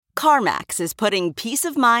CarMax is putting peace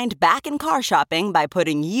of mind back in car shopping by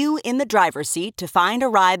putting you in the driver's seat to find a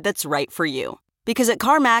ride that's right for you. Because at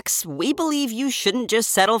CarMax, we believe you shouldn't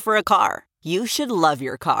just settle for a car. You should love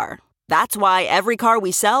your car. That's why every car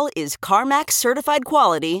we sell is CarMax certified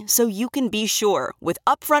quality, so you can be sure with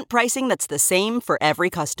upfront pricing that's the same for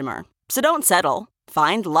every customer. So don't settle.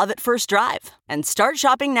 Find love at first drive and start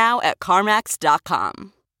shopping now at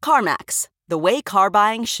CarMax.com. CarMax, the way car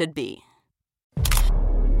buying should be.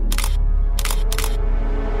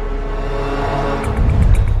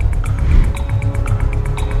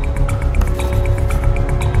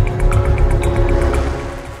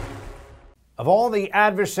 Of all the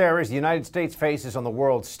adversaries the United States faces on the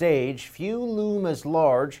world stage, few loom as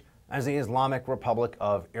large as the Islamic Republic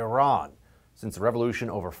of Iran. Since the revolution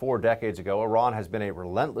over 4 decades ago, Iran has been a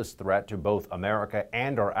relentless threat to both America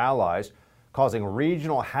and our allies, causing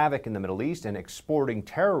regional havoc in the Middle East and exporting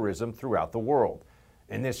terrorism throughout the world.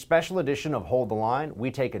 In this special edition of Hold the Line,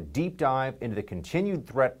 we take a deep dive into the continued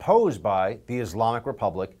threat posed by the Islamic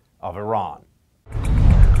Republic of Iran.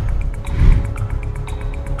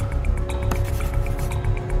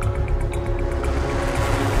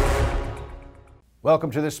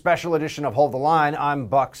 Welcome to this special edition of Hold the Line. I'm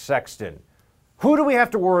Buck Sexton. Who do we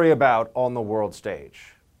have to worry about on the world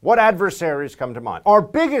stage? What adversaries come to mind? Our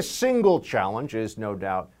biggest single challenge is no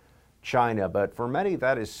doubt China, but for many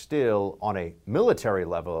that is still, on a military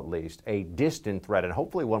level at least, a distant threat and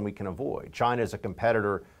hopefully one we can avoid. China is a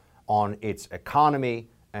competitor on its economy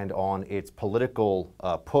and on its political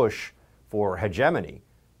push for hegemony.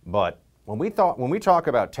 But when we talk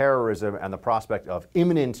about terrorism and the prospect of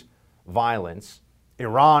imminent violence,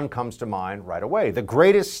 Iran comes to mind right away, the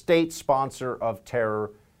greatest state sponsor of terror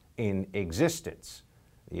in existence.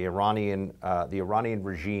 The Iranian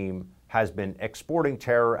regime has been exporting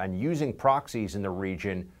terror and using proxies in the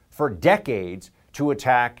region for decades to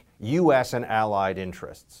attack U.S. and allied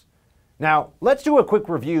interests. Now, let's do a quick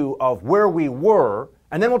review of where we were,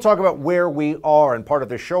 and then we'll talk about where we are. And part of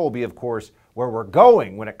the show will be, of course, where we're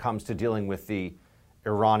going when it comes to dealing with the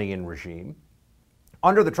Iranian regime.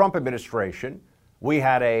 Under the Trump administration, we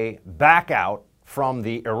had a back out from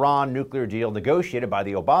the Iran nuclear deal negotiated by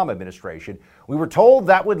the Obama administration. We were told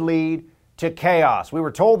that would lead to chaos. We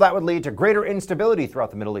were told that would lead to greater instability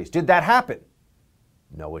throughout the Middle East. Did that happen?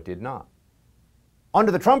 No, it did not.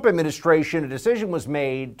 Under the Trump administration, a decision was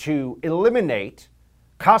made to eliminate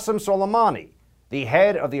Qasem Soleimani, the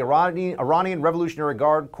head of the Iranian Revolutionary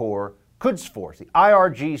Guard Corps Quds Force, the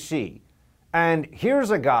IRGC. And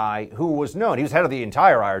here's a guy who was known, he was head of the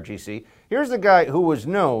entire IRGC, here's a guy who was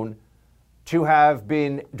known to have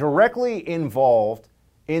been directly involved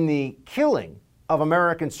in the killing of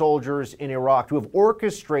American soldiers in Iraq, to have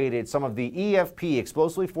orchestrated some of the EFP,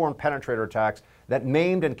 explosively formed penetrator attacks that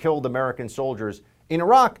maimed and killed American soldiers in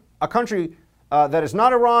Iraq, a country that is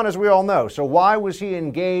not Iran, as we all know. So why was he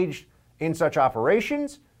engaged in such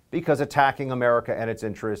operations? Because attacking America and its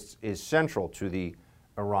interests is central to the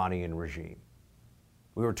Iranian regime.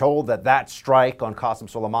 We were told that that strike on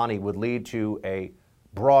Qasem Soleimani would lead to a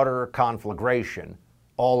broader conflagration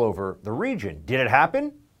all over the region. Did it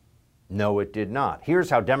happen? No, it did not. Here's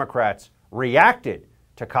how Democrats reacted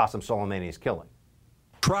to Qasem Soleimani's killing.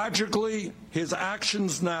 Tragically, his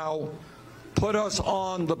actions now put us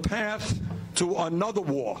on the path to another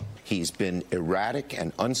war. He's been erratic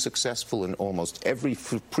and unsuccessful in almost every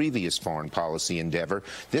previous foreign policy endeavor.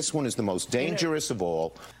 This one is the most dangerous of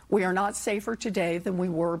all. We are not safer today than we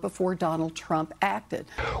were before Donald Trump acted.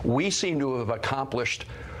 We seem to have accomplished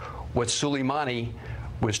what Soleimani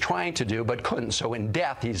was trying to do but couldn't. So in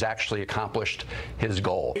death, he's actually accomplished his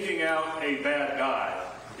goal. Taking out a bad guy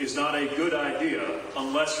is not a good idea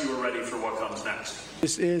unless you are ready for what comes next.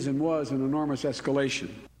 This is and was an enormous escalation.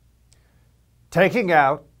 Taking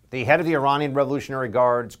out the head of the Iranian Revolutionary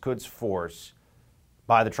Guard's Quds Force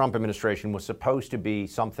by the Trump administration was supposed to be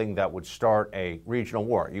something that would start a regional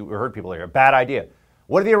war. You heard people here, bad idea.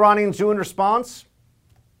 What did the Iranians do in response?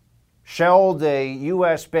 Shelled a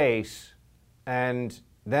U.S. base and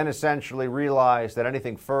then essentially realized that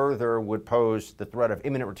anything further would pose the threat of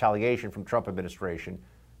imminent retaliation from Trump administration,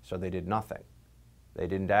 so they did nothing. They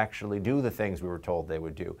didn't actually do the things we were told they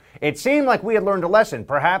would do. It seemed like we had learned a lesson,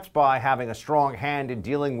 perhaps by having a strong hand in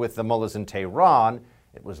dealing with the mullahs in Tehran.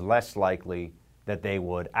 It was less likely that they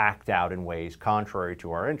would act out in ways contrary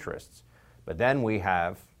to our interests. But then we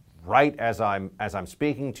have, right as I'm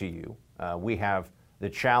speaking to you, we have the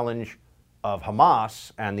challenge of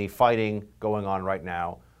Hamas and the fighting going on right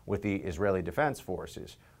now with the Israeli Defense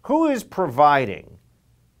Forces. Who is providing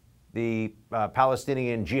the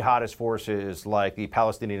Palestinian jihadist forces like the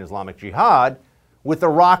Palestinian Islamic Jihad with the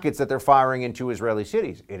rockets that they're firing into Israeli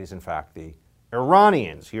cities? It is, in fact, the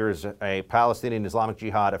Iranians. Here is a Palestinian Islamic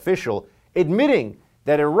Jihad official admitting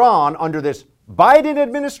that Iran, under this Biden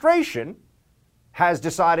administration, has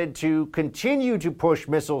decided to continue to push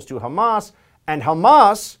missiles to Hamas. And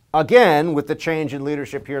Hamas, again, with the change in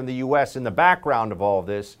leadership here in the U.S. in the background of all of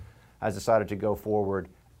this, has decided to go forward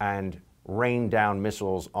and rain down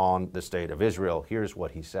missiles on the state of Israel. Here's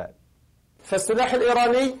what he said. فالسلاح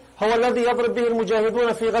الإيراني هو الذي يضرب به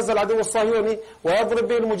المجاهدون في غزة العدو الصهيوني ويضرب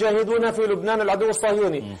به المجاهدون في لبنان العدو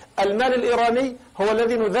الصهيوني. المال الإيراني هو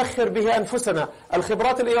الذي نذخر به أنفسنا.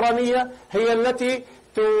 الخبرات الإيرانية هي التي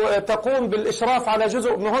تقوم بالإشراف على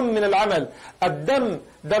جزء مهم من العمل. الدم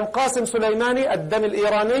دم قاسم سليماني الدم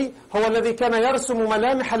الإيراني هو الذي كان يرسم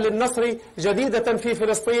ملامحا للنصر جديدة في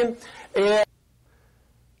فلسطين.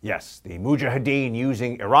 Yes, the Mujahideen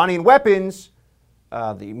using Iranian weapons,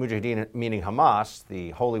 the Mujahideen meaning Hamas, the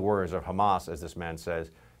holy warriors of Hamas, as this man says,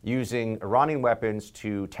 using Iranian weapons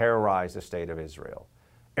to terrorize the state of Israel.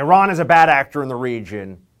 Iran is a bad actor in the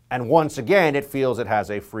region, and once again it feels it has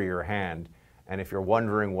a freer hand. And if you're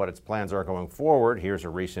wondering what its plans are going forward, here's a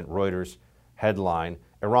recent Reuters headline.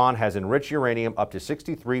 Iran has enriched uranium up to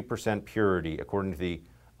 63% purity, according to the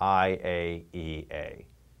IAEA.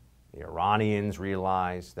 The Iranians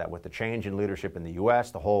realize that with the change in leadership in the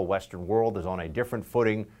U.S., the whole Western world is on a different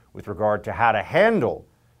footing with regard to how to handle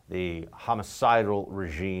the homicidal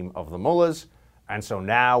regime of the mullahs. And so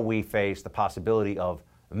now we face the possibility of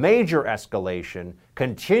major escalation,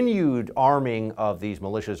 continued arming of these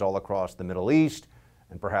militias all across the Middle East,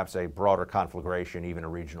 and perhaps a broader conflagration, even a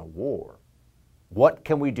regional war. What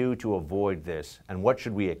can we do to avoid this, and what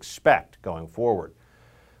should we expect going forward?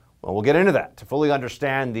 Well, we'll get into that. To fully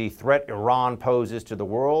understand the threat Iran poses to the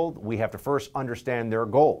world, we have to first understand their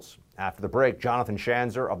goals. After the break, Jonathan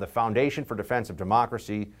Schanzer of the Foundation for Defense of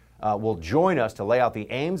Democracy will join us to lay out the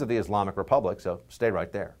aims of the Islamic Republic, so stay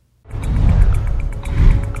right there.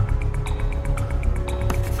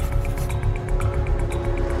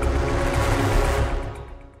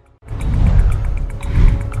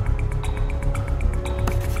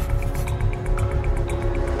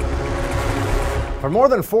 For more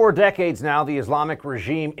than 4 decades now, the Islamic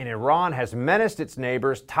regime in Iran has menaced its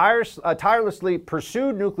neighbors, tirelessly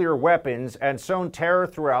pursued nuclear weapons, and sown terror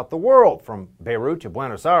throughout the world, from Beirut to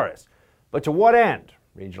Buenos Aires. But to what end?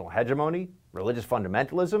 Regional hegemony? Religious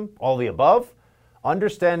fundamentalism? All the above?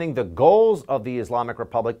 Understanding the goals of the Islamic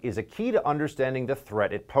Republic is a key to understanding the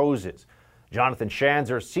threat it poses. Jonathan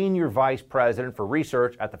Schanzer, Senior Vice President for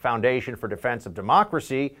Research at the Foundation for Defense of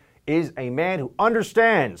Democracy, is a man who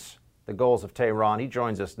understands the goals of Tehran. He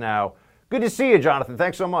joins us now. Good to see you, Jonathan.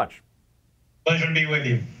 Thanks so much. Pleasure to be with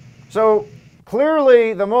you. So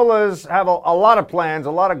clearly the mullahs have a lot of plans,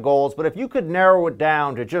 a lot of goals, but if you could narrow it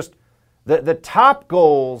down to just the top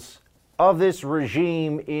goals of this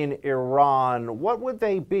regime in Iran, what would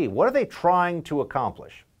they be? What are they trying to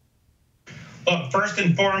accomplish? Look, first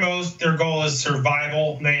and foremost, their goal is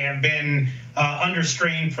survival. They have been under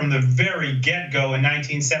strain from the very get-go in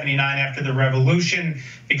 1979 after the revolution.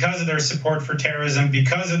 Because of their support for terrorism,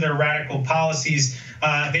 because of their radical policies,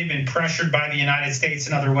 they've been pressured by the United States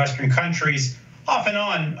and other Western countries off and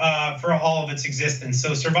on for all of its existence.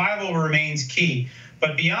 So survival remains key.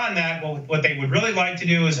 But beyond that, what they would really like to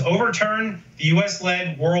do is overturn the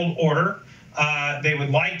U.S.-led world order. They would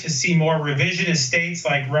like to see more revisionist states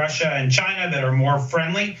like Russia and China that are more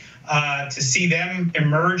friendly, to see them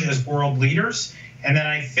emerge as world leaders. And then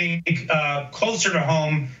I think closer to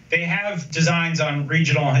home, they have designs on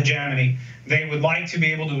regional hegemony. They would like to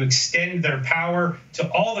be able to extend their power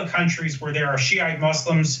to all the countries where there are Shiite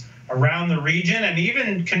Muslims around the region, and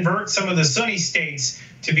even convert some of the Sunni states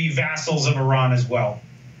to be vassals of Iran as well.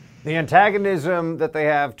 The antagonism that they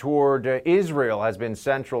have toward Israel has been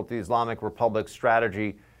central to the Islamic Republic's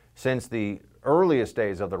strategy since the earliest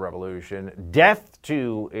days of the revolution. Death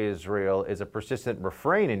to Israel is a persistent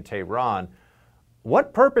refrain in Tehran.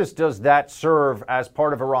 What purpose does that serve as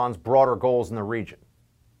part of Iran's broader goals in the region?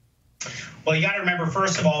 Well, you got to remember,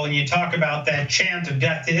 first of all, when you talk about that chant of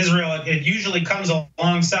death to Israel, it usually comes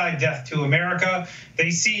alongside death to America. They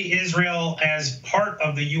see Israel as part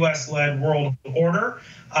of the U.S.-led world order,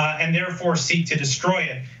 and therefore seek to destroy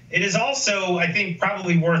it. It is also, I think,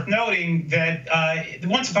 probably worth noting that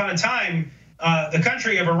once upon a time, the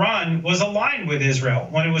country of Iran was aligned with Israel.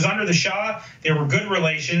 When it was under the Shah, there were good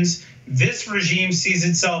relations. This regime sees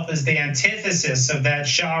itself as the antithesis of that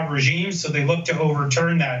Shah regime, so they look to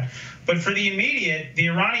overturn that. But for the immediate, the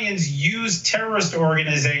Iranians use terrorist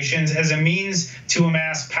organizations as a means to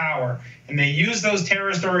amass power. And they use those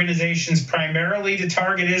terrorist organizations primarily to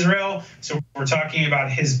target Israel. So we're talking about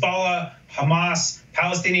Hezbollah, Hamas,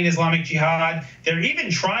 Palestinian Islamic Jihad. They're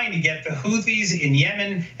even trying to get the Houthis in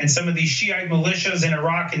Yemen and some of these Shiite militias in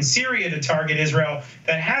Iraq and Syria to target Israel.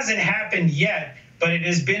 That hasn't happened yet, but it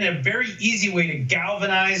has been a very easy way to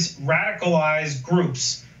galvanize, radicalize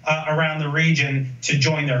groups around the region to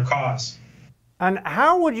join their cause. And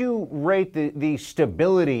how would you rate the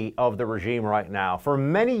stability of the regime right now? For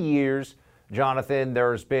many years, Jonathan,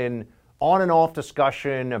 there's been on and off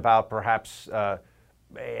discussion about perhaps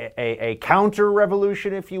a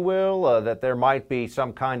counter-revolution, if you will, that there might be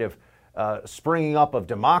some kind of springing up of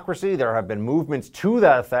democracy. There have been movements to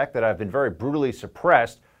that effect that have been very brutally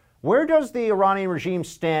suppressed. Where does the Iranian regime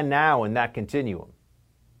stand now in that continuum?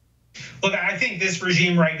 Look, I think this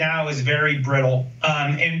regime right now is very brittle,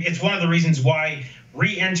 and it's one of the reasons why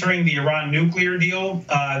re-entering the Iran nuclear deal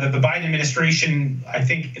that the Biden administration, I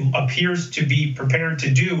think, appears to be prepared to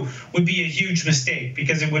do would be a huge mistake,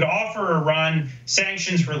 because it would offer Iran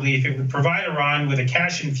sanctions relief. It would provide Iran with a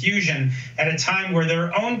cash infusion at a time where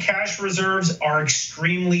their own cash reserves are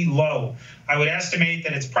extremely low. I would estimate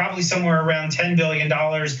that it's probably somewhere around $10 billion,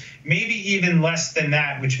 maybe even less than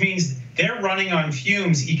that, which means they're running on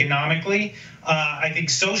fumes economically. I think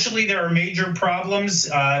socially there are major problems.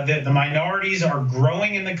 The minorities are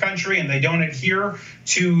growing in the country and they don't adhere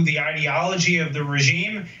to the ideology of the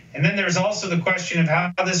regime. And then there's also the question of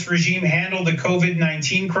how this regime handled the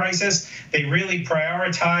COVID-19 crisis. They really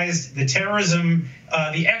prioritized the terrorism,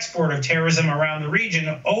 the export of terrorism around the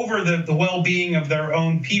region over the well-being of their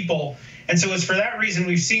own people. And so it's for that reason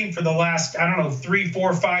we've seen for the last, 3,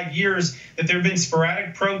 4, 5 years that there have been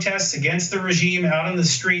sporadic protests against the regime out on the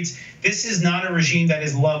streets. This is not a regime that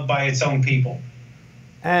is loved by its own people.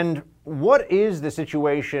 And what is the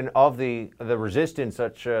situation of the resistance,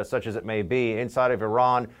 such as it may be, inside of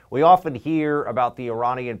Iran? We often hear about the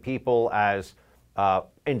Iranian people as,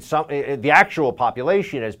 the actual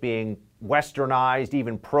population as being westernized,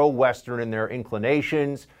 even pro-Western in their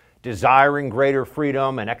inclinations, desiring greater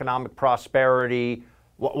freedom and economic prosperity.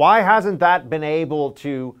 Why hasn't that been able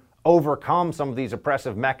to overcome some of these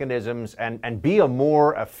oppressive mechanisms and be a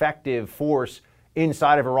more effective force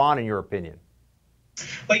inside of Iran, in your opinion?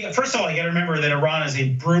 Well, first of all, you got to remember that Iran is a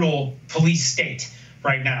brutal police state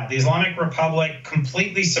right now. The Islamic Republic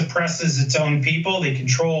completely suppresses its own people. They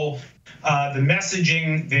control the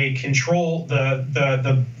messaging. They control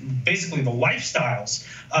the basically the lifestyles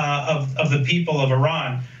of the people of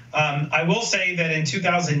Iran. I will say that in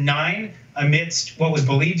 2009, amidst what was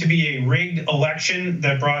believed to be a rigged election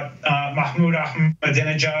that brought Mahmoud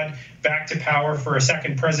Ahmadinejad back to power for a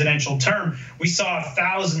second presidential term, we saw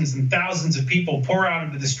thousands and thousands of people pour out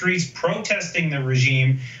into the streets protesting the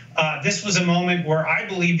regime. This was a moment where I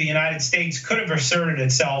believe the United States could have asserted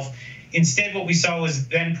itself. Instead, what we saw was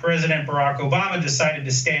then President Barack Obama decided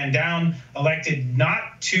to stand down, elected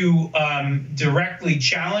not to directly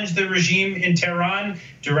challenge the regime in Tehran,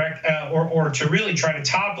 or to really try to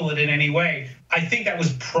topple it in any way. I think that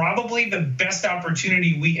was probably the best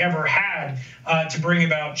opportunity we ever had to bring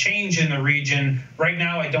about change in the region. Right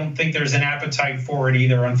now, I don't think there's an appetite for it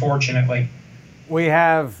either, unfortunately. We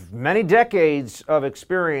have many decades of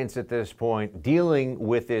experience at this point dealing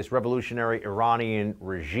with this revolutionary Iranian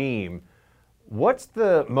regime. What's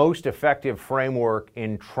the most effective framework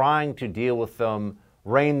in trying to deal with them,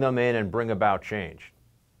 rein them in, and bring about change?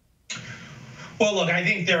 Well, look, I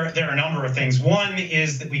think there are a number of things. One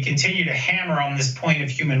is that we continue to hammer on this point of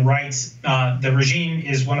human rights. The regime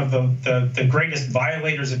is one of the greatest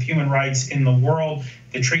violators of human rights in the world.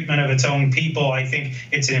 The treatment of its own people, I think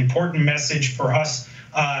it's an important message for us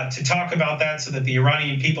to talk about that so that the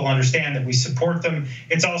Iranian people understand that we support them.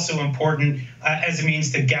 It's also important as a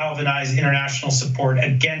means to galvanize international support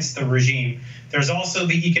against the regime. There's also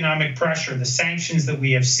the economic pressure, the sanctions that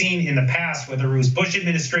we have seen in the past, whether it was Bush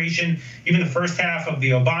administration, even the first half of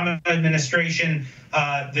the Obama administration,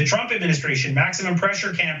 the Trump administration, maximum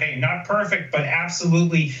pressure campaign, not perfect, but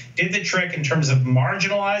absolutely did the trick in terms of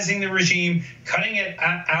marginalizing the regime, cutting it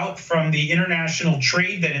out from the international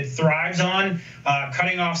trade that it thrives on,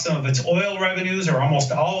 cutting off some of its oil revenues, or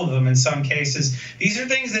almost all of them in some cases. These are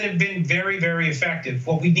things that have been very, very effective.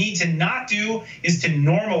 What we need to not do is to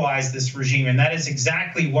normalize this regime, and that is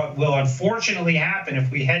exactly what will unfortunately happen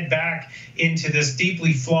if we head back into this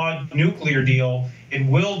deeply flawed nuclear deal. It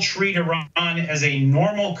will treat Iran as a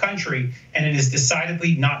normal country, and it is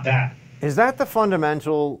decidedly not that. Is that the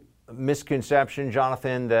fundamental misconception,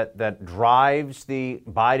 Jonathan, that drives the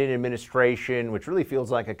Biden administration, which really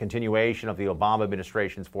feels like a continuation of the Obama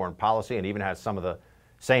administration's foreign policy and even has some of the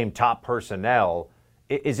same top personnel?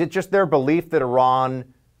 Is it just their belief that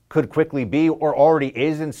Iran could quickly be, or already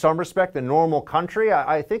is in some respect, a normal country?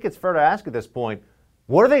 I think it's fair to ask at this point,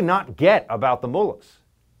 what do they not get about the mullahs?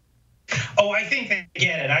 Oh, I think they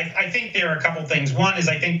get it. I think there are a couple things. One is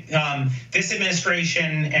I think this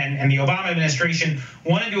administration and the Obama administration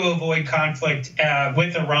wanted to avoid conflict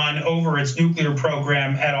with Iran over its nuclear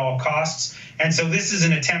program at all costs. And so this is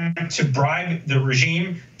an attempt to bribe the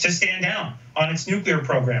regime to stand down on its nuclear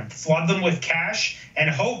program, flood them with cash, and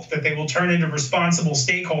hope that they will turn into responsible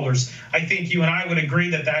stakeholders. I think you and I would agree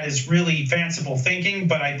that that is really fanciful thinking,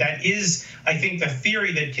 but that is, I think, the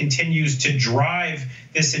theory that continues to drive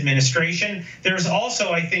this administration. There's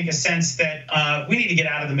also, I think, a sense that we need to get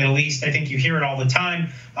out of the Middle East. I think you hear it all the time.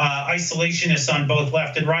 Isolationists on both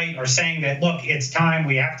left and right are saying that, look, it's time,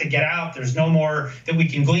 we have to get out. There's no more that we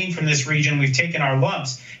can glean from this region. We've taken our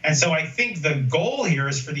lumps. And so I think the goal here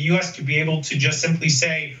is for the U.S. to be able to just simply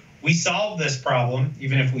say, we solved this problem,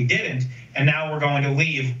 even if we didn't, and now we're going to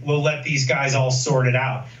leave. We'll let these guys all sort it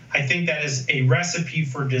out. I think that is a recipe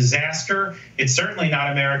for disaster. It's certainly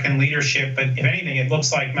not American leadership, but if anything, it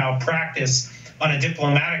looks like malpractice on a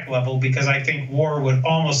diplomatic level, because I think war would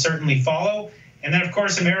almost certainly follow. And then, of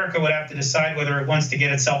course, America would have to decide whether it wants to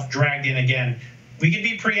get itself dragged in again. We could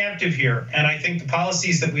be preemptive here. And I think the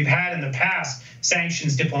policies that we've had in the past,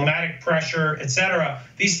 sanctions, diplomatic pressure, et cetera,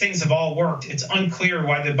 these things have all worked. It's unclear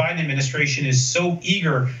why the Biden administration is so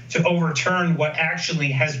eager to overturn what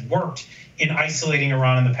actually has worked in isolating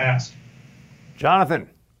Iran in the past. Jonathan,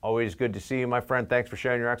 always good to see you, my friend. Thanks for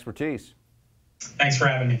sharing your expertise. Thanks for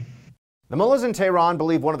having me. The mullahs in Tehran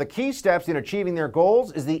believe one of the key steps in achieving their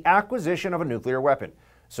goals is the acquisition of a nuclear weapon.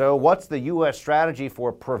 So what's the U.S. strategy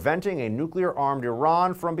for preventing a nuclear-armed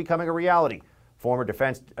Iran from becoming a reality? Former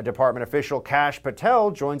Defense Department official Kash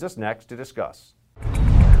Patel joins us next to discuss.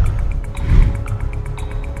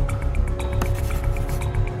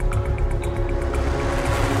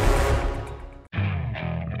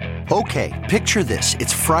 Okay, picture this.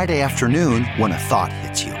 It's Friday afternoon when a thought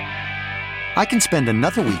hits you. I can spend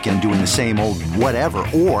another weekend doing the same old whatever,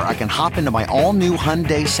 or I can hop into my all-new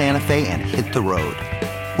Hyundai Santa Fe and hit the road.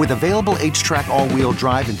 With available H-Track all-wheel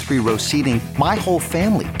drive and 3-row seating, my whole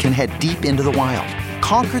family can head deep into the wild.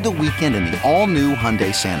 Conquer the weekend in the all-new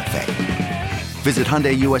Hyundai Santa Fe. Visit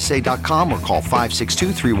HyundaiUSA.com or call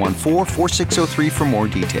 562-314-4603 for more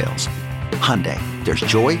details. Hyundai, there's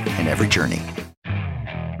joy in every journey.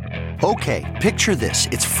 Okay, picture this.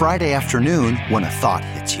 It's Friday afternoon when a thought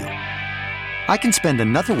hits you. I can spend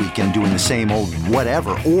another weekend doing the same old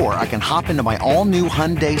whatever, or I can hop into my all-new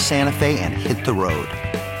Hyundai Santa Fe and hit the road.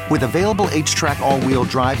 With available H-Track all-wheel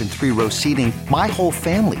drive and 3-row seating, my whole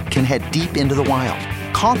family can head deep into the wild.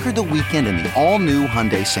 Conquer the weekend in the all-new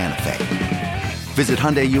Hyundai Santa Fe. Visit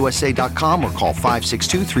HyundaiUSA.com or call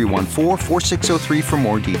 562-314-4603 for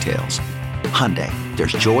more details. Hyundai,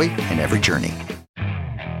 there's joy in every journey.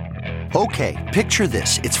 Okay, picture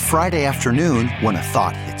this. It's Friday afternoon when a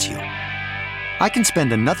thought hits you. I can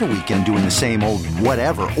spend another weekend doing the same old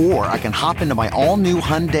whatever, or I can hop into my all-new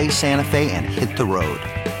Hyundai Santa Fe and hit the road.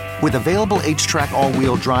 With available H-Track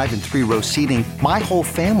all-wheel drive and 3-row seating, my whole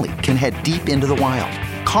family can head deep into the wild.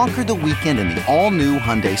 Conquer the weekend in the all-new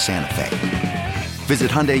Hyundai Santa Fe.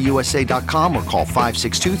 Visit HyundaiUSA.com or call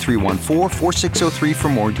 562-314-4603 for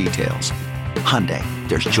more details. Hyundai,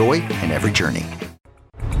 there's joy in every journey.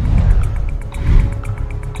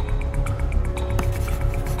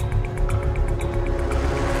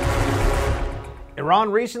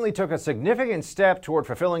 Iran recently took a significant step toward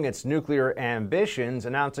fulfilling its nuclear ambitions,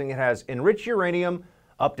 announcing it has enriched uranium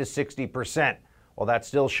up to 60%. While that's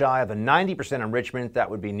still shy of the 90% enrichment that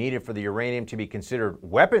would be needed for the uranium to be considered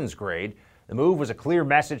weapons grade, the move was a clear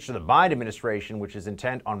message to the Biden administration, which is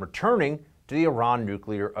intent on returning to the Iran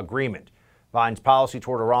nuclear agreement. Biden's policy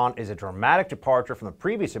toward Iran is a dramatic departure from the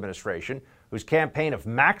previous administration, whose campaign of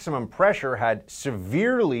maximum pressure had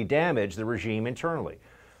severely damaged the regime internally.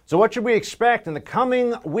 So what should we expect in the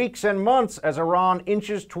coming weeks and months as Iran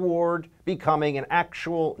inches toward becoming an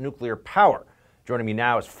actual nuclear power? Joining me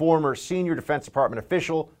now is former senior Defense Department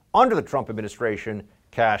official under the Trump administration,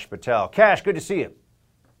 Kash Patel. Kash, good to see you.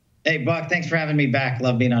 Hey, Buck, thanks for having me back.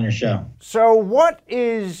 Love being on your show. So what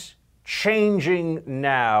is changing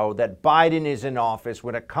now that Biden is in office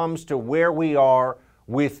when it comes to where we are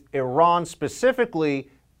with Iran specifically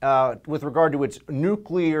with regard to its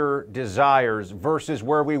nuclear desires versus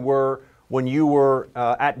where we were when you were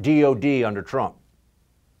at DOD under Trump?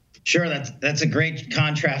 Sure, that's a great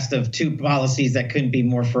contrast of two policies that couldn't be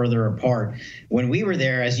more further apart. When we were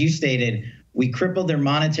there, as you stated, we crippled their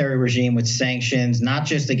monetary regime with sanctions, not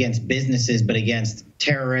just against businesses, but against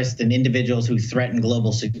terrorists and individuals who threaten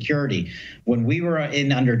global security. When we were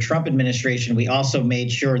under Trump administration, we also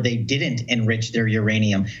made sure they didn't enrich their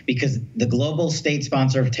uranium, because the global state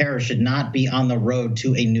sponsor of terror should not be on the road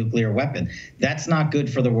to a nuclear weapon. That's not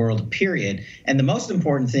good for the world, period. And the most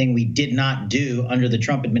important thing we did not do under the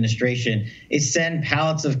Trump administration is send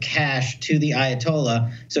pallets of cash to the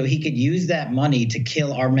Ayatollah so he could use that money to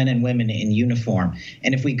kill our men and women in uniform.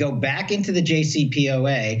 And if we go back into the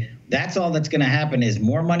JCPOA, that's all that's going to happen is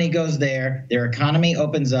more money goes there, their economy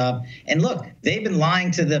opens up. And look, they've been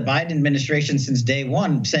lying to the Biden administration since day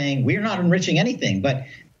one, saying we're not enriching anything, but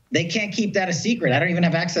they can't keep that a secret. I don't even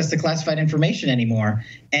have access to classified information anymore.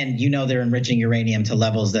 And they're enriching uranium to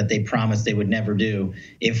levels that they promised they would never do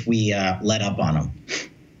if we let up on them.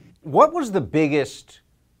 What was the biggest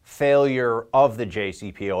failure of the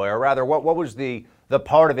JCPOA, or rather, what was the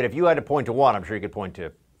part of it? If you had to point to one, I'm sure you could point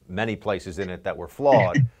to many places in it that were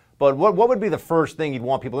flawed. But what would be the first thing you'd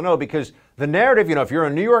want people to know? Because the narrative, if you're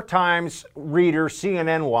a New York Times reader,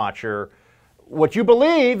 CNN watcher, what you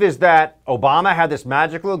believe is that Obama had this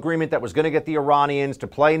magical agreement that was going to get the Iranians to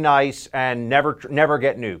play nice and never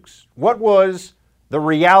get nukes. What was the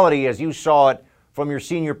reality as you saw it from your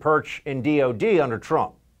senior perch in DOD under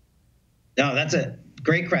Trump? No, that's a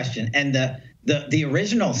great question. And the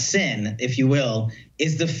original sin, if you will,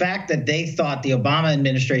 is the fact that they thought, the Obama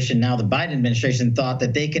administration, now the Biden administration, thought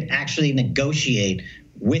that they could actually negotiate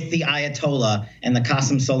with the Ayatollah and the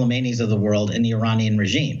Qasem Soleimanis of the world and the Iranian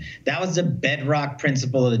regime. That was the bedrock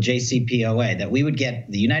principle of the JCPOA, that we would get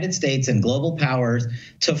the United States and global powers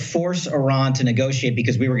to force Iran to negotiate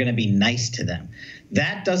because we were going to be nice to them.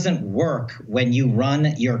 That doesn't work when you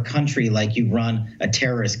run your country like you run a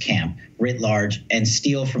terrorist camp writ large and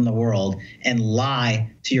steal from the world and lie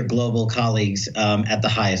to your global colleagues at the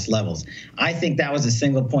highest levels. I think that was a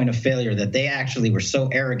single point of failure, that they actually were so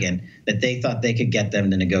arrogant that they thought they could get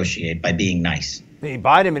them to negotiate by being nice. The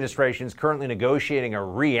Biden administration is currently negotiating a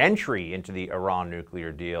re-entry into the Iran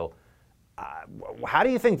nuclear deal. How do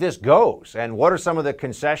you think this goes? And what are some of the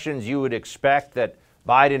concessions you would expect that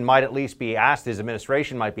Biden might at least be asked, his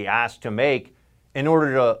administration might be asked to make in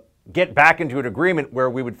order to get back into an agreement where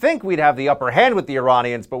we would think we'd have the upper hand with the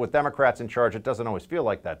Iranians, but with Democrats in charge, it doesn't always feel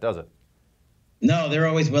like that, does it? No, they're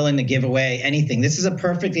always willing to give away anything. This is a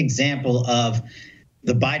perfect example of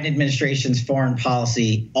the Biden administration's foreign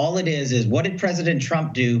policy. All it is what did President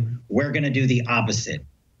Trump do? We're going to do the opposite.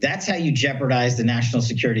 That's how you jeopardize the national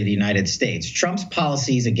security of the United States. Trump's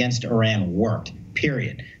policies against Iran worked,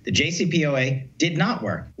 period. The JCPOA did not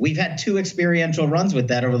work. We've had 2 experiential runs with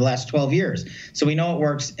that over the last 12 years. So we know it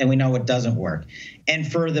works and we know it doesn't work.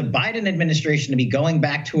 And for the Biden administration to be going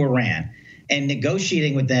back to Iran and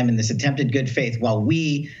negotiating with them in this attempted good faith while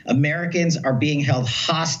we Americans are being held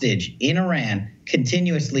hostage in Iran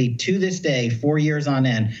continuously to this day, 4 years on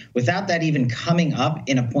end, without that even coming up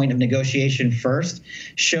in a point of negotiation first,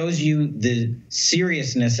 shows you the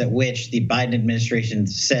seriousness at which the Biden administration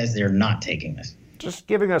says they're not taking this. Just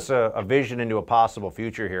giving us a vision into a possible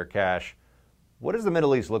future here, Kash. What does the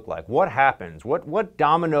Middle East look like? What happens? What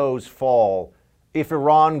dominoes fall if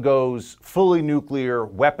Iran goes fully nuclear,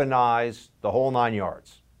 weaponized, the whole 9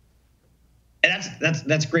 yards? And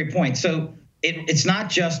that's a great point. So it's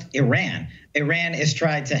not just Iran. Iran is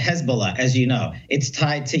tied to Hezbollah, as you know. It's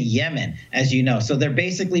tied to Yemen, as you know. So they're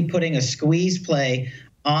basically putting a squeeze play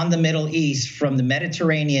on the Middle East from the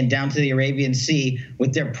Mediterranean down to the Arabian Sea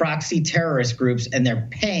with their proxy terrorist groups, and they're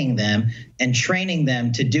paying them and training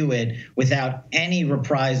them to do it without any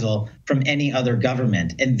reprisal from any other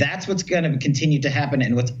government. And that's what's going to continue to happen.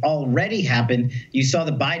 And what's already happened, you saw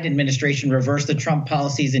the Biden administration reverse the Trump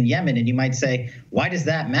policies in Yemen. And you might say, why does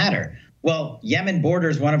that matter? Well, Yemen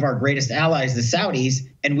borders one of our greatest allies, the Saudis,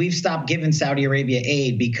 and we've stopped giving Saudi Arabia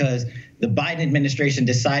aid because the Biden administration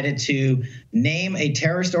decided to name a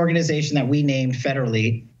terrorist organization that we named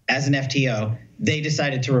federally as an FTO. They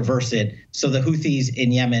decided to reverse it. So the Houthis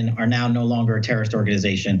in Yemen are now no longer a terrorist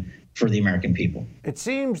organization for the American people. It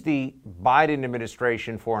seems the Biden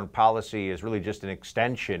administration foreign policy is really just an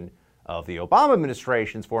extension of the Obama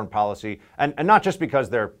administration's foreign policy, and not just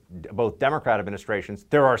because they're both Democrat administrations.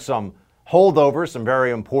 There are some holdovers, some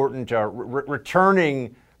very important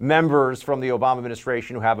returning members from the Obama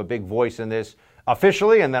administration who have a big voice in this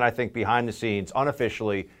officially, and then I think behind the scenes,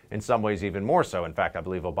 unofficially, in some ways even more so. In fact, I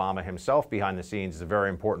believe Obama himself behind the scenes is a very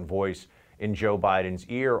important voice in Joe Biden's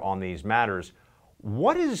ear on these matters.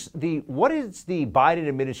 What is the Biden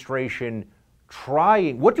administration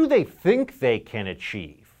trying? What do they think they can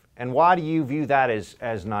achieve? And why do you view that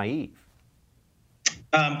as naive?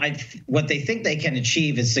 What they think they can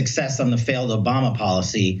achieve is success on the failed Obama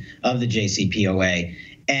policy of the JCPOA.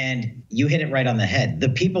 And you hit it right on the head. The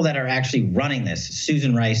people that are actually running this,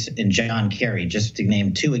 Susan Rice and John Kerry, just to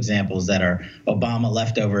name two examples that are Obama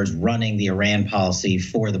leftovers running the Iran policy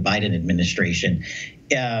for the Biden administration.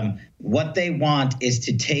 What they want is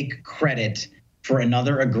to take credit for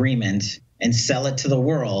another agreement and sell it to the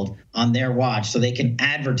world on their watch so they can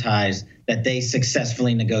advertise that they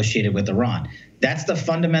successfully negotiated with Iran. That's the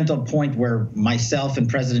fundamental point where myself and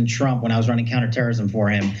President Trump, when I was running counterterrorism for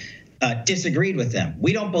him, disagreed with them.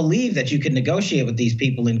 We don't believe that you can negotiate with these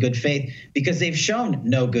people in good faith because they've shown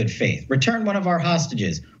no good faith. Return one of our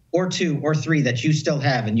hostages, or two or three that you still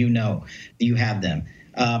have and you know you have them.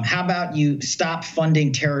 How about you stop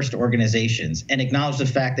funding terrorist organizations and acknowledge the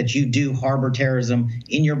fact that you do harbor terrorism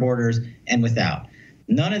in your borders and without?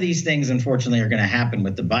 None of these things, unfortunately, are going to happen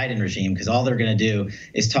with the Biden regime because all they're going to do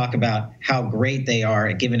is talk about how great they are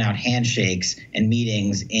at giving out handshakes and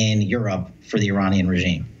meetings in Europe for the Iranian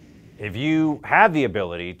regime. If you had the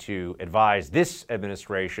ability to advise this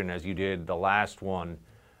administration as you did the last one,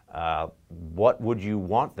 what would you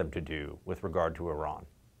want them to do with regard to Iran?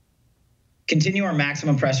 Continue our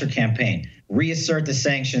maximum pressure campaign. Reassert the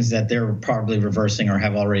sanctions that they're probably reversing or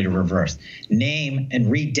have already reversed. Name and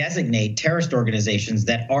redesignate terrorist organizations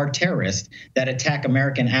that are terrorists that attack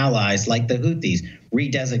American allies like the Houthis.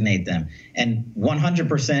 Redesignate them. And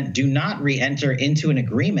 100% do not re-enter into an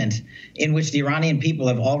agreement in which the Iranian people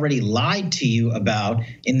have already lied to you about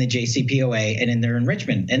in the JCPOA and in their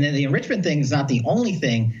enrichment. And then the enrichment thing is not the only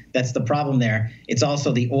thing that's the problem there. It's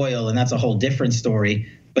also the oil, and that's a whole different story.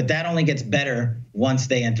 But that only gets better once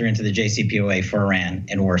they enter into the JCPOA for Iran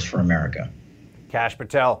and worse for America. Kash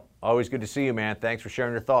Patel, always good to see you, man. Thanks for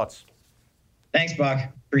sharing your thoughts. Thanks, Buck.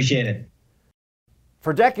 Appreciate it.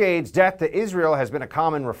 For decades, death to Israel has been a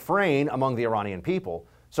common refrain among the Iranian people.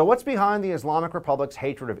 So what's behind the Islamic Republic's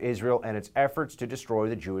hatred of Israel and its efforts to destroy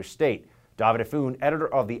the Jewish state? David Affoon, editor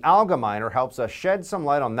of The Algemeiner, helps us shed some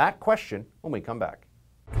light on that question when we come back.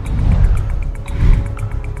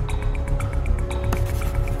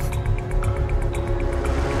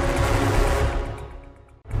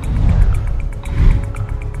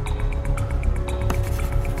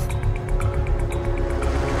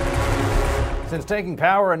 Since taking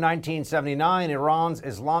power in 1979, Iran's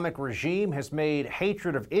Islamic regime has made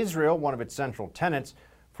hatred of Israel one of its central tenets,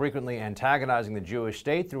 frequently antagonizing the Jewish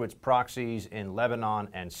state through its proxies in Lebanon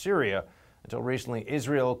and Syria. Until recently,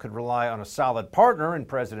 Israel could rely on a solid partner in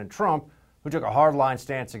President Trump, who took a hardline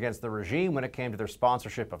stance against the regime when it came to their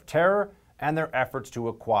sponsorship of terror and their efforts to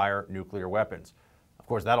acquire nuclear weapons. Of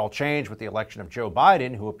course, that all changed with the election of Joe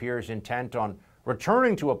Biden, who appears intent on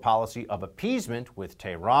returning to a policy of appeasement with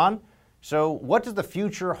Tehran. So what does the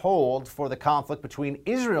future hold for the conflict between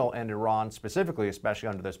Israel and Iran, specifically, especially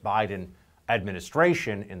under this Biden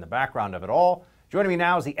administration in the background of it all? Joining me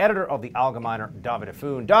now is the editor of The Algemeiner, David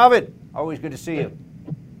Affoon. David, always good to see you.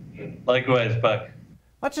 Likewise, Buck.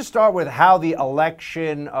 Let's just start with how the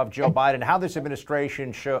election of Joe Biden, how this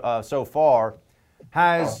administration so far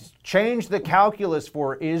has changed the calculus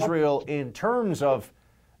for Israel in terms of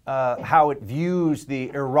how it views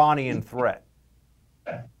the Iranian threat.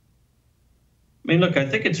 I mean, look, I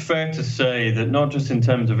think it's fair to say that not just in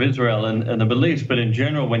terms of Israel and the Middle East, but in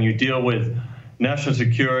general, when you deal with national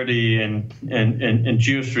security and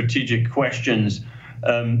geostrategic questions,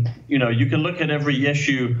 you can look at every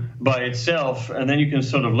issue by itself, and then you can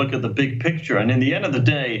sort of look at the big picture. And in the end of the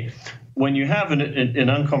day, when you have an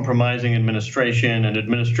uncompromising administration, an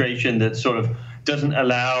administration that sort of doesn't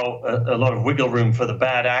allow a lot of wiggle room for the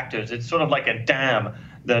bad actors, it's sort of like a dam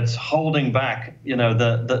that's holding back,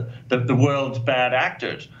 the world's bad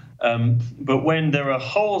actors. But when there are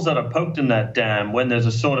holes that are poked in that dam, when there's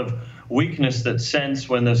a sort of weakness that's sensed,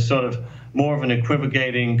 when there's sort of more of an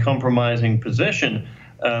equivocating, compromising position,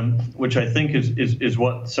 which I think is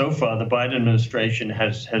what so far the Biden administration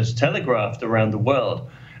has telegraphed around the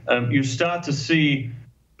world, you start to see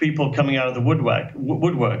people coming out of the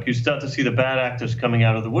woodwork. You start to see the bad actors coming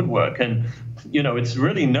out of the woodwork. And, it's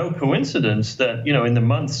really no coincidence that, in the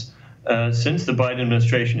months since the Biden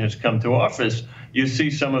administration has come to office, you see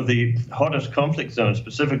some of the hottest conflict zones,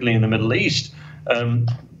 specifically in the Middle East,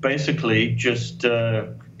 basically just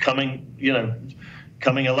coming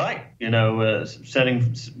alight,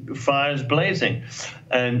 setting fires blazing.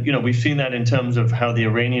 And, we've seen that in terms of how the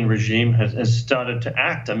Iranian regime has started to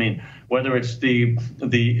act. I mean, whether it's the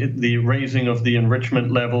raising of the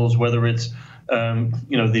enrichment levels, whether it's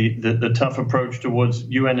the tough approach towards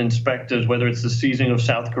UN inspectors, whether it's the seizing of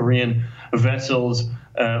South Korean vessels,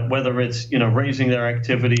 whether it's raising their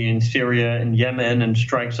activity in Syria and Yemen and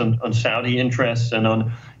strikes on Saudi interests and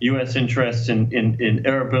on U.S. interests in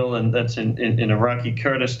Erbil, and that's in Iraqi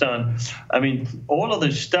Kurdistan. I mean, all of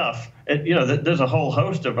this stuff. There's a whole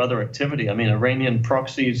host of other activity. I mean, Iranian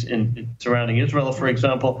proxies surrounding Israel, for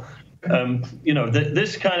example.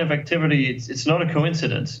 This kind of activity, it's not a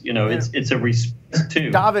coincidence. It's a response to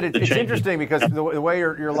David, it's interesting because the way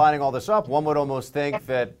you're lining all this up, one would almost think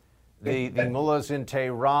that the mullahs in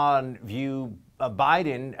Tehran view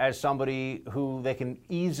Biden as somebody who they can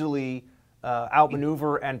easily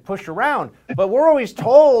outmaneuver and push around. But we're always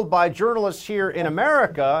told by journalists here in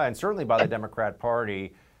America, and certainly by the Democrat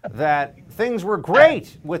Party, that things were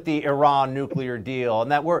great with the Iran nuclear deal,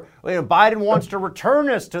 and that Biden wants to return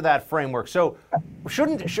us to that framework. So, which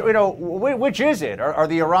is it? Are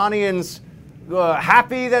the Iranians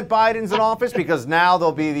happy that Biden's in office because now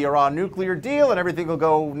there'll be the Iran nuclear deal and everything will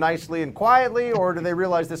go nicely and quietly, or do they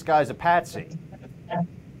realize this guy's a patsy?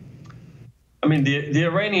 I mean, the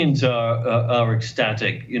Iranians are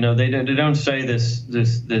ecstatic. They don't say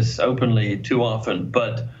this openly too often,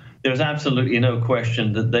 but there's absolutely no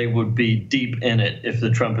question that they would be deep in it if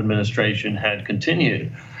the Trump administration had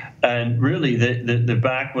continued. And really, the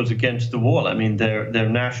back was against the wall. I mean, their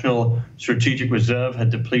national strategic reserve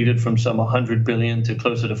had depleted from some 100 billion to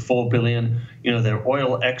closer to 4 billion. Their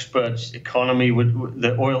oil exports, the economy was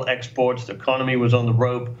on the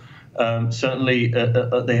rope. Certainly,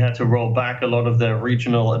 they had to roll back a lot of their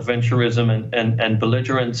regional adventurism and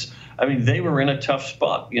belligerence. I mean, they were in a tough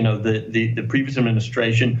spot. The previous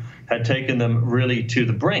administration had taken them really to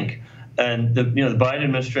the brink, and the Biden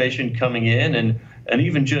administration coming in and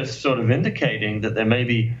even just sort of indicating that there may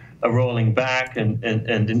be a rolling back and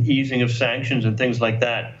an easing of sanctions and things like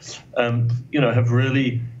that, have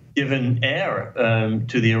really given air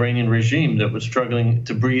to the Iranian regime that was struggling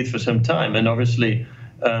to breathe for some time, and obviously.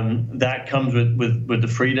 That comes with the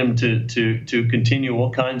freedom to continue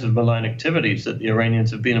all kinds of malign activities that the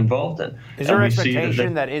Iranians have been involved in. Is there an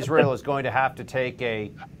expectation that Israel is going to have to take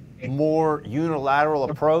a more unilateral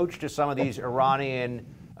approach to some of these Iranian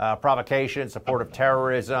provocations, support of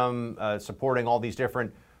terrorism, supporting all these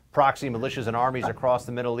different proxy militias and armies across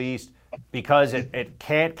the Middle East, because it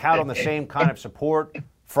can't count on the same kind of support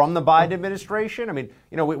from the Biden administration? I mean,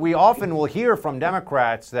 we often will hear from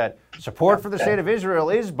Democrats that support for the state of Israel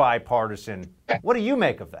is bipartisan. What do you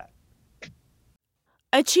make of that?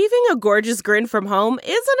 Achieving a gorgeous grin from home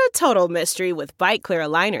isn't a total mystery with Byte Clear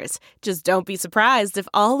aligners. Just don't be surprised if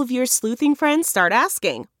all of your sleuthing friends start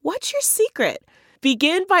asking, "What's your secret?"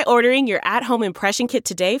 Begin by ordering your at-home impression kit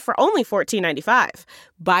today for only $14.95.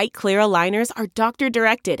 Byte Clear aligners are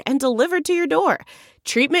doctor-directed and delivered to your door.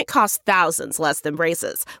 Treatment costs thousands less than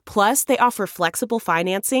braces. Plus, they offer flexible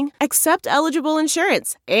financing, accept eligible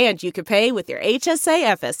insurance, and you can pay with your HSA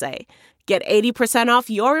FSA. Get 80% off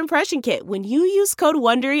your impression kit when you use code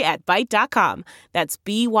WONDERY at Byte.com. That's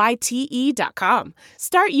BYTE.com.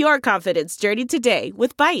 Start your confidence journey today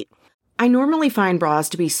with Byte. I normally find bras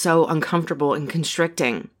to be so uncomfortable and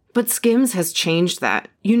constricting, but Skims has changed that.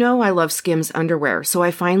 I love Skims underwear, so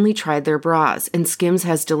I finally tried their bras, and Skims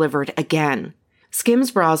has delivered again.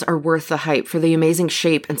 Skims bras are worth the hype for the amazing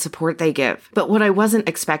shape and support they give, but what I wasn't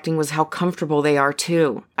expecting was how comfortable they are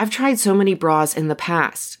too. I've tried so many bras in the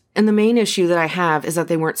past, and the main issue that I have is that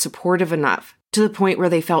they weren't supportive enough, to the point where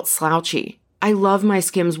they felt slouchy. I love my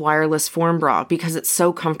Skims wireless form bra because it's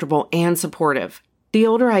so comfortable and supportive. The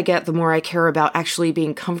older I get, the more I care about actually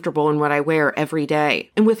being comfortable in what I wear every day.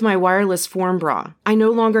 And with my wireless form bra, I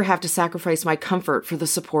no longer have to sacrifice my comfort for the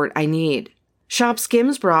support I need. Shop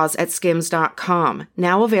Skims bras at skims.com,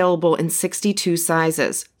 now available in 62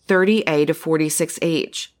 sizes, 30A to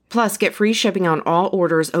 46H. Plus, get free shipping on all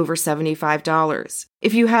orders over $75.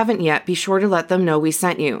 If you haven't yet, be sure to let them know we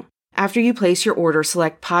sent you. After you place your order,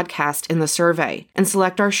 select podcast in the survey and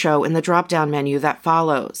select our show in the drop-down menu that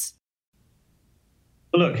follows.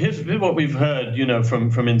 Look, here's what we've heard,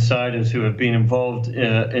 from insiders who have been involved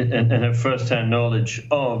and have firsthand knowledge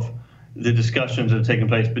of the discussions that have taken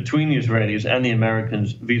place between the Israelis and the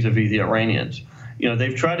Americans vis-a-vis the Iranians.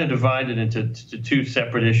 They've tried to divide it into two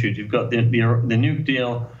separate issues. You've got the nuke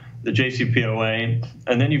deal, the JCPOA,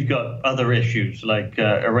 and then you've got other issues like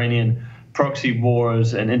Iranian proxy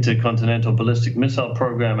wars and intercontinental ballistic missile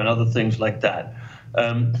program and other things like that.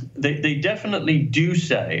 They definitely do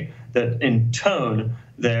say that in tone,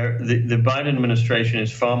 the Biden administration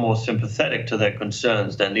is far more sympathetic to their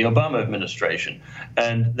concerns than the Obama administration.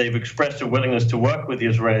 And they've expressed a willingness to work with the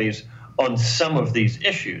Israelis on some of these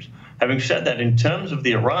issues. Having said that, in terms of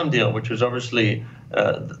the Iran deal, which was obviously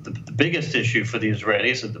the biggest issue for the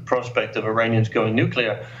Israelis, at the prospect of Iranians going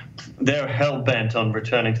nuclear, they're hell-bent on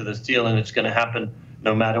returning to this deal, and it's going to happen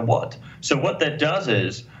no matter what. So what that does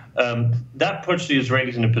is that puts the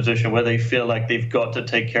Israelis in a position where they feel like they've got to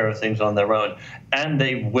take care of things on their own, and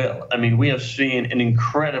they will. I mean, we have seen an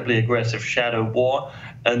incredibly aggressive shadow war,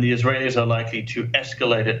 and the Israelis are likely to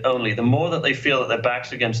escalate it only. The more that they feel that their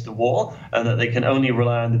back's against the wall and that they can only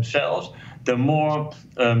rely on themselves, the more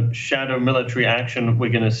shadow military action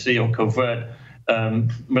we're going to see, or covert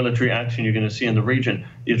military action you're going to see in the region.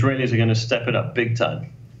 The Israelis are going to step it up big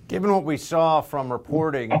time. Given what we saw from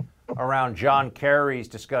reporting around John Kerry's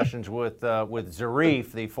discussions with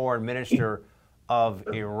Zarif, the foreign minister of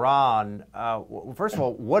Iran, first of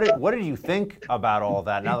all, what did you think about all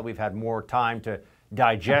that now that we've had more time to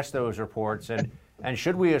digest those reports? And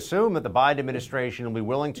should we assume that the Biden administration will be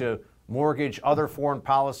willing to mortgage other foreign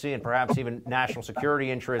policy and perhaps even national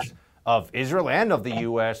security interests of Israel and of the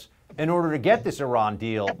U.S. in order to get this Iran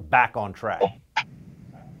deal back on track? I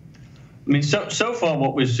mean, so far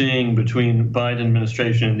what we're seeing between Biden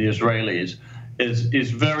administration and the Israelis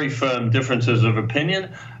is very firm differences of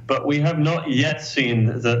opinion, but we have not yet seen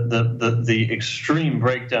the extreme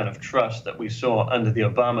breakdown of trust that we saw under the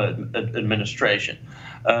Obama administration.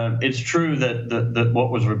 It's true that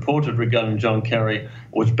what was reported regarding John Kerry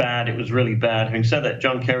was bad. It was really bad. Having said that,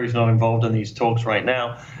 John Kerry's not involved in these talks right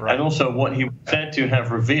now. Right. And also what he was said to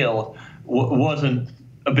have revealed wasn't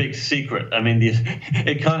a big secret. I mean,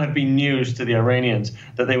 it can't have been news to the Iranians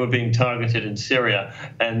that they were being targeted in Syria.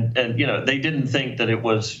 And you know, they didn't think that it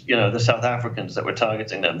was, you know, the South Africans that were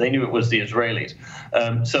targeting them. They knew it was the Israelis.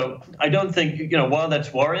 So I don't think, you know, while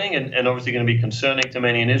that's worrying and obviously going to be concerning to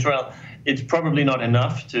many in Israel, it's probably not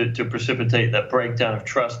enough to precipitate that breakdown of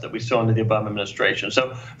trust that we saw under the Obama administration.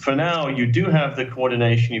 So for now, you do have the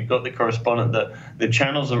coordination. You've got the correspondent. The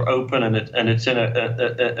channels are open, and it's in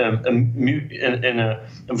an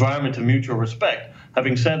environment of mutual respect.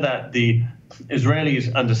 Having said that, the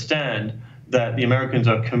Israelis understand that the Americans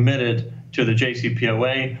are committed to the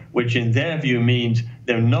JCPOA, which in their view means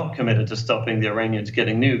they're not committed to stopping the Iranians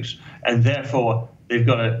getting nukes, and therefore they've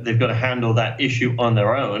got to handle that issue on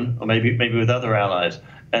their own, or maybe with other allies.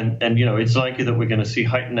 And you know, it's likely that we're going to see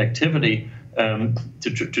heightened activity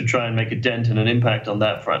to try and make a dent and an impact on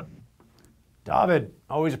that front. David,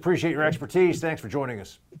 always appreciate your expertise. Thanks for joining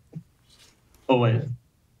us. Always.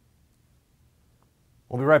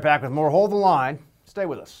 We'll be right back with more Hold the Line. Stay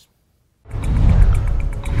with us.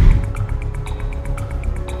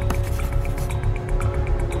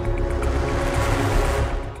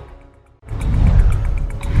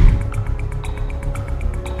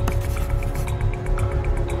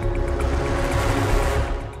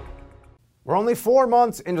 We're only 4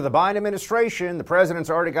 months into the Biden administration. The president's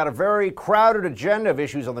already got a very crowded agenda of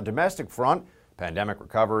issues on the domestic front: pandemic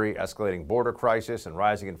recovery, escalating border crisis, and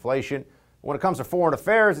rising inflation. When it comes to foreign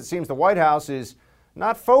affairs, it seems the White House is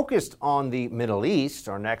not focused on the Middle East.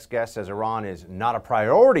 Our next guest says Iran is not a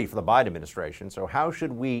priority for the Biden administration. So how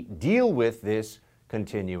should we deal with this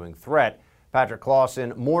continuing threat? Patrick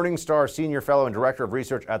Clausen, Morningstar Senior Fellow and Director of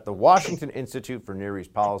Research at the Washington Institute for Near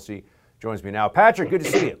East Policy, joins me now. Patrick, good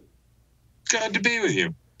to see you. Good to be with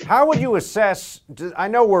you. How would you assess, I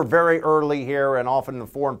know we're very early here and often the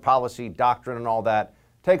foreign policy doctrine and all that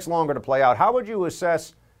takes longer to play out. How would you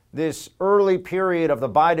assess this early period of the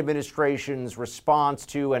Biden administration's response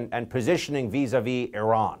to and positioning vis-a-vis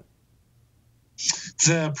Iran?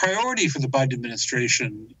 The priority for the Biden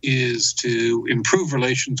administration is to improve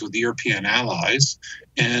relations with the European allies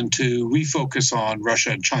and to refocus on Russia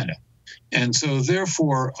and China. And so,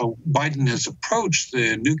 therefore, Biden has approached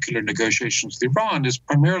the nuclear negotiations with Iran as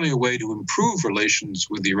primarily a way to improve relations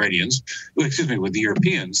with the with the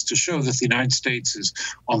Europeans, to show that the United States is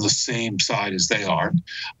on the same side as they are,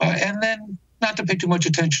 and then not to pay too much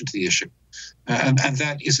attention to the issue. And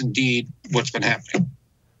that is indeed what's been happening.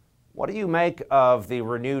 What do you make of the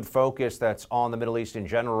renewed focus that's on the Middle East in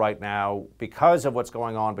general right now because of what's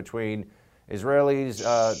going on between Israelis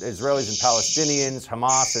and Palestinians,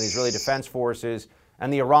 Hamas and the Israeli Defense Forces,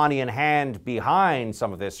 and the Iranian hand behind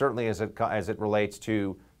some of this, certainly as it relates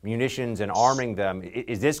to munitions and arming them?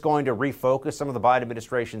 Is this going to refocus some of the Biden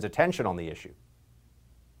administration's attention on the issue?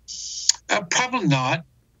 Probably not.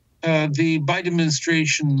 The Biden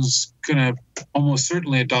administration's going to almost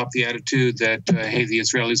certainly adopt the attitude that, hey, the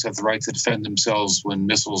Israelis have the right to defend themselves when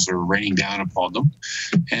missiles are raining down upon them.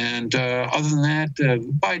 And other than that,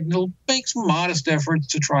 Biden will make some modest efforts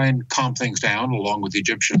to try and calm things down along with the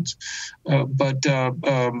Egyptians. But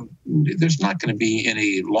there's not going to be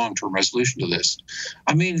any long-term resolution to this.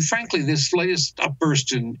 I mean, frankly, this latest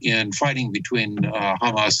upburst in fighting between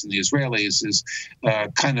Hamas and the Israelis is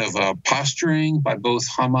kind of posturing by both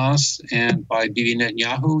Hamas and by Bibi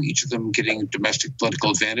Netanyahu, each of them getting domestic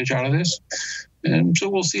political advantage out of this. And so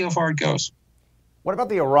we'll see how far it goes. What about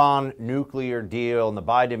the Iran nuclear deal and the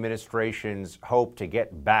Biden administration's hope to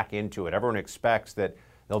get back into it? Everyone expects that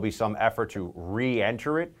there'll be some effort to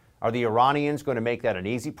re-enter it. Are the Iranians going to make that an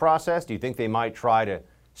easy process? Do you think they might try to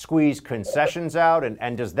squeeze concessions out?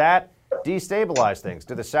 And does that destabilize things?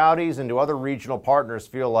 Do the Saudis and do other regional partners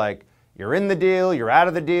feel like you're in the deal, you're out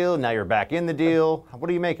of the deal, now you're back in the deal? What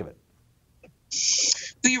do you make of it?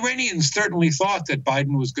 The Iranians certainly thought that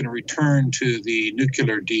Biden was going to return to the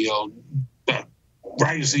nuclear deal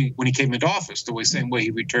right as when he came into office, the same way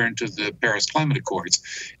he returned to the Paris Climate Accords.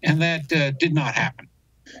 And that did not happen.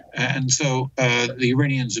 And so the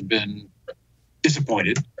Iranians have been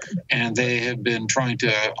disappointed, and they have been trying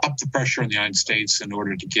to up the pressure on the United States in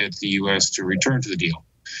order to get the U.S. to return to the deal.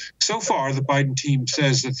 So far, the Biden team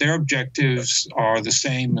says that their objectives are the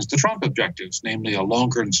same as the Trump objectives, namely a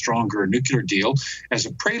longer and stronger nuclear deal as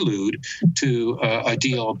a prelude to a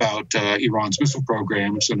deal about Iran's missile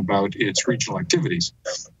programs and about its regional activities.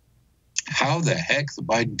 How the heck the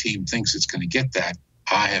Biden team thinks it's going to get that,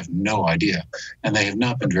 I have no idea, and they have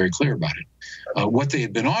not been very clear about it. What they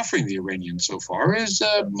have been offering the Iranians so far is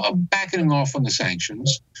backing off on the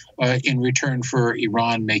sanctions in return for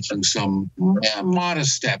Iran making some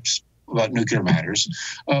modest steps about nuclear matters.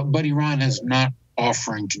 But Iran is not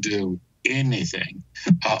offering to do anything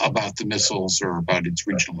about the missiles or about its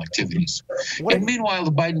regional activities. And meanwhile,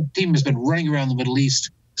 the Biden team has been running around the Middle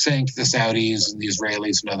East saying to the Saudis and the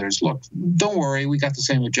Israelis and others, look, don't worry, we got the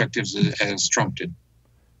same objectives as Trump did.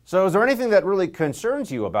 So is there anything that really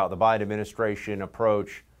concerns you about the Biden administration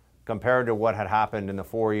approach compared to what had happened in the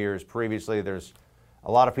 4 years previously? There's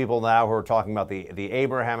a lot of people now who are talking about the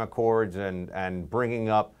Abraham Accords and bringing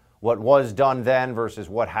up what was done then versus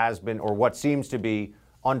what has been or what seems to be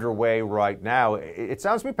underway right now. It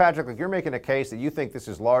sounds to me, Patrick, like you're making a case that you think this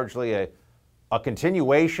is largely a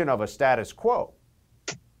continuation of a status quo.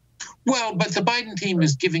 Well, but the Biden team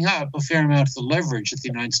is giving up a fair amount of the leverage that the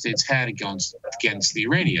United States had against the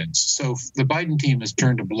Iranians. So the Biden team has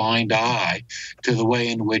turned a blind eye to the way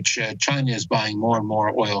in which China is buying more and more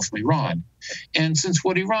oil from Iran. And since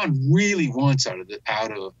what Iran really wants from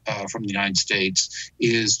the United States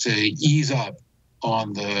is to ease up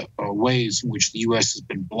on the ways in which the U.S. has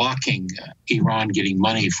been blocking Iran getting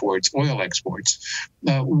money for its oil exports,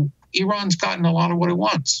 Iran's gotten a lot of what it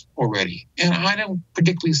wants already. And I don't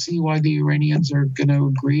particularly see why the Iranians are going to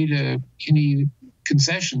agree to any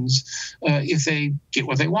concessions if they get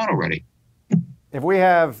what they want already. If we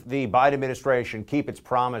have the Biden administration keep its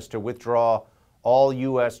promise to withdraw all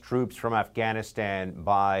U.S. troops from Afghanistan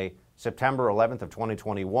by September 11th of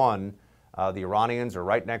 2021, the Iranians are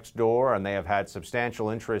right next door and they have had substantial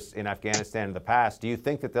interests in Afghanistan in the past. Do you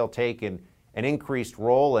think that they'll take an increased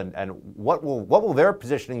role, and what will their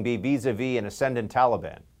positioning be vis-a-vis an ascendant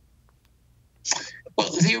Taliban? Well,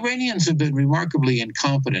 the Iranians have been remarkably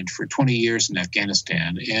incompetent for 20 years in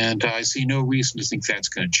Afghanistan, and I see no reason to think that's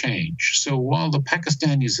going to change. So while the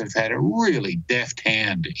Pakistanis have had a really deft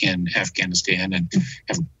hand in Afghanistan and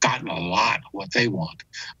have gotten a lot of what they want,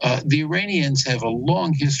 the Iranians have a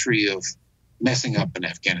long history of messing up in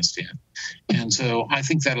Afghanistan. And so I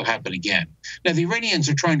think that'll happen again. Now, the Iranians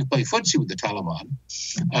are trying to play footsie with the Taliban.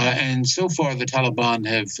 And so far, the Taliban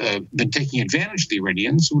have been taking advantage of the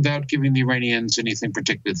Iranians without giving the Iranians anything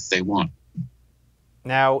particular that they want.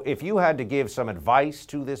 Now, if you had to give some advice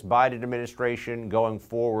to this Biden administration going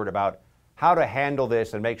forward about how to handle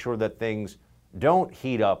this and make sure that things don't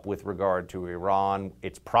heat up with regard to Iran,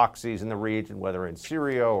 its proxies in the region, whether in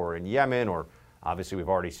Syria or in Yemen, or obviously we've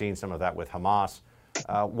already seen some of that with Hamas,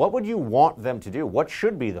 what would you want them to do? What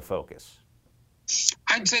should be the focus?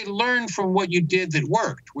 I'd say learn from what you did that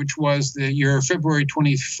worked, which was your February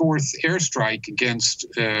 24th airstrike against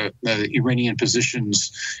the Iranian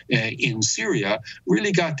positions in Syria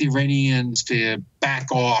really got the Iranians to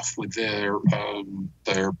back off with their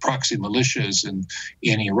proxy militias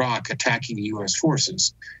in Iraq attacking U.S.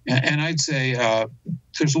 forces. And I'd say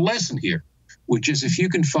there's a lesson here, which is if you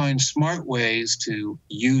can find smart ways to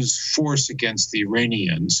use force against the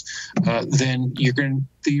Iranians, then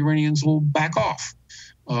the Iranians will back off.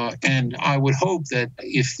 And I would hope that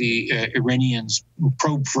if the Iranians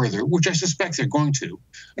probe further, which I suspect they're going to,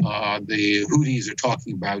 the Houthis are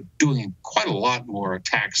talking about doing quite a lot more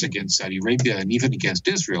attacks against Saudi Arabia and even against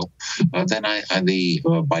Israel, then the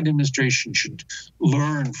Biden administration should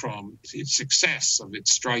learn from its success of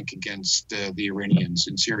its strike against the Iranians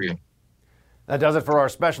in Syria. That does it for our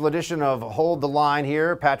special edition of Hold the Line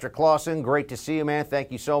here. Patrick Clausen, great to see you, man. Thank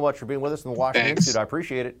you so much for being with us in the Washington Institute. I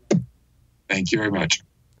appreciate it. Thank you very much.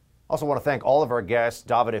 Also want to thank all of our guests,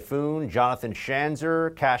 David Effoon, Jonathan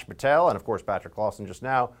Schanzer, Kash Patel, and of course Patrick Clausen just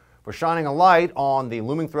now, for shining a light on the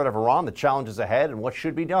looming threat of Iran, the challenges ahead, and what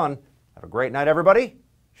should be done. Have a great night, everybody.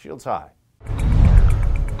 Shields high.